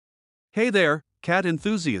Hey there, cat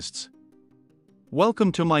enthusiasts!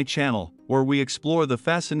 Welcome to my channel, where we explore the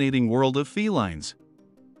fascinating world of felines.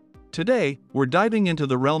 Today, we're diving into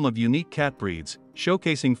the realm of unique cat breeds,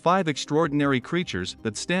 showcasing 5 extraordinary creatures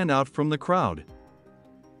that stand out from the crowd.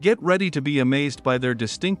 Get ready to be amazed by their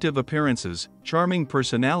distinctive appearances, charming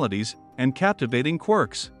personalities, and captivating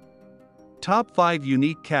quirks. Top 5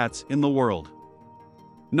 unique cats in the world.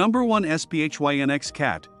 Number 1, Sphinx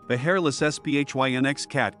cat. The hairless Sphinx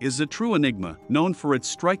cat is a true enigma, known for its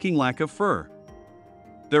striking lack of fur.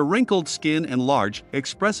 Their wrinkled skin and large,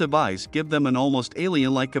 expressive eyes give them an almost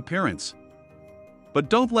alien-like appearance. But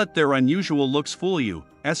don't let their unusual looks fool you.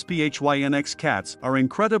 Sphinx cats are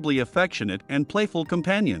incredibly affectionate and playful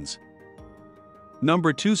companions.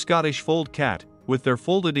 Number 2, Scottish fold cat. With their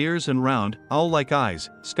folded ears and round, owl-like eyes,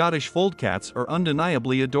 Scottish fold cats are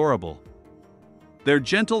undeniably adorable. Their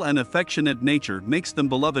gentle and affectionate nature makes them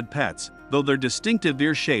beloved pets, though their distinctive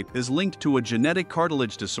ear shape is linked to a genetic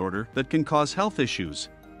cartilage disorder that can cause health issues.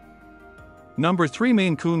 Number 3,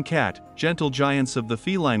 Maine Coon cat. Gentle giants of the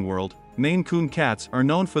feline world, Maine Coon cats are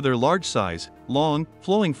known for their large size, long,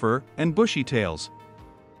 flowing fur, and bushy tails.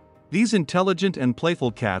 These intelligent and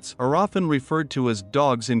playful cats are often referred to as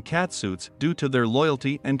dogs in catsuits due to their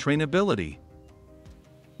loyalty and trainability.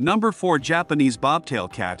 Number 4, Japanese Bobtail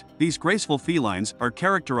cat. These graceful felines are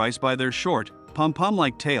characterized by their short,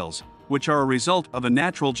 pom-pom-like tails, which are a result of a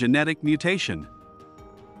natural genetic mutation.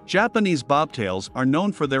 Japanese bobtails are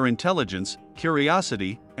known for their intelligence,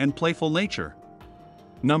 curiosity, and playful nature.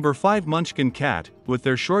 Number 5, Munchkin cat. With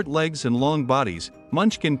their short legs and long bodies,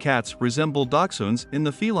 Munchkin cats resemble dachshunds in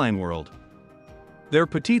the feline world. Their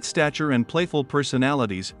petite stature and playful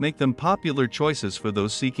personalities make them popular choices for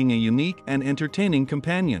those seeking a unique and entertaining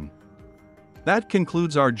companion. That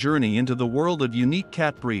concludes our journey into the world of unique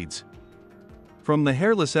cat breeds. From the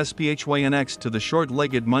hairless Sphinx to the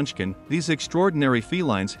short-legged Munchkin, these extraordinary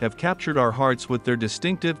felines have captured our hearts with their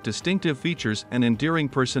distinctive features and endearing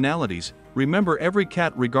personalities. Remember, every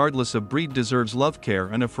cat regardless of breed deserves love, care,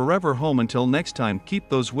 and a forever home. Until next time, keep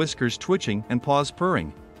those whiskers twitching and paws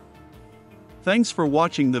purring. Thanks for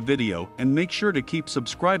watching the video, and make sure to keep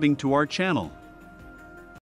subscribing to our channel.